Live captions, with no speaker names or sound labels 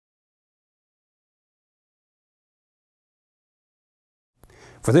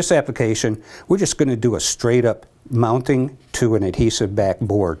For this application, we're just going to do a straight up mounting to an adhesive back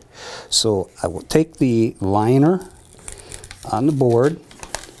board. So I will take the liner on the board.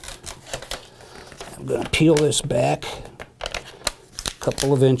 I'm going to peel this back a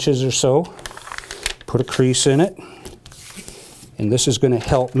couple of inches or so, put a crease in it, and this is going to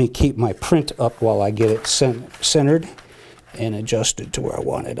help me keep my print up while I get it centered and adjusted to where I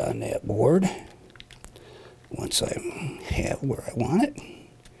want it on that board. Once I have where I want it,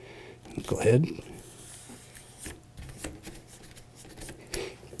 go ahead.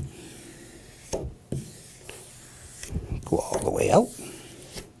 Go all the way out.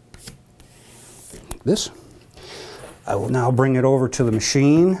 Like this. I will now bring it over to the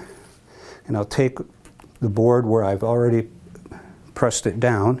machine, and I'll take the board where I've already pressed it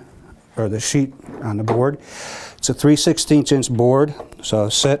down, or the sheet on the board. It's a 3/16 inch board, so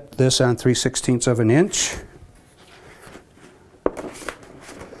I'll set this on 3/16 of an inch.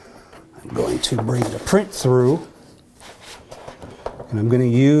 I'm going to bring the print through, and I'm going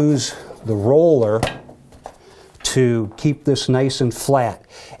to use the roller to keep this nice and flat.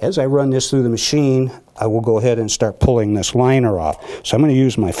 As I run this through the machine, I will go ahead and start pulling this liner off. So I'm going to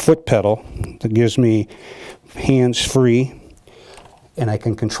use my foot pedal that gives me hands free, and I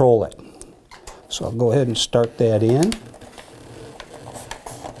can control it. So I'll go ahead and start that in.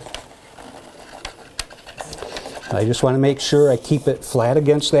 And I just want to make sure I keep it flat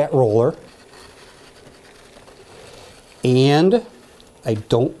against that roller. And I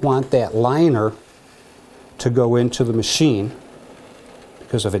don't want that liner to go into the machine,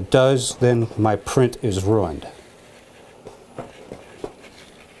 because if it does, then my print is ruined.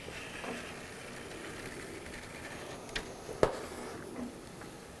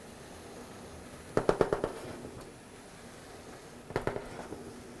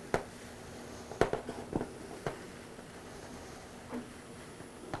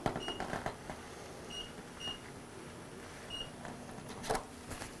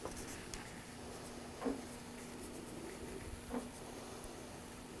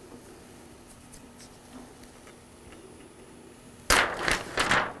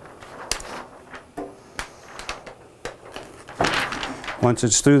 Once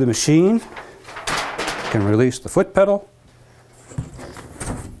it's through the machine, you can release the foot pedal,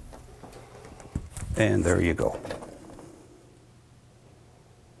 and there you go.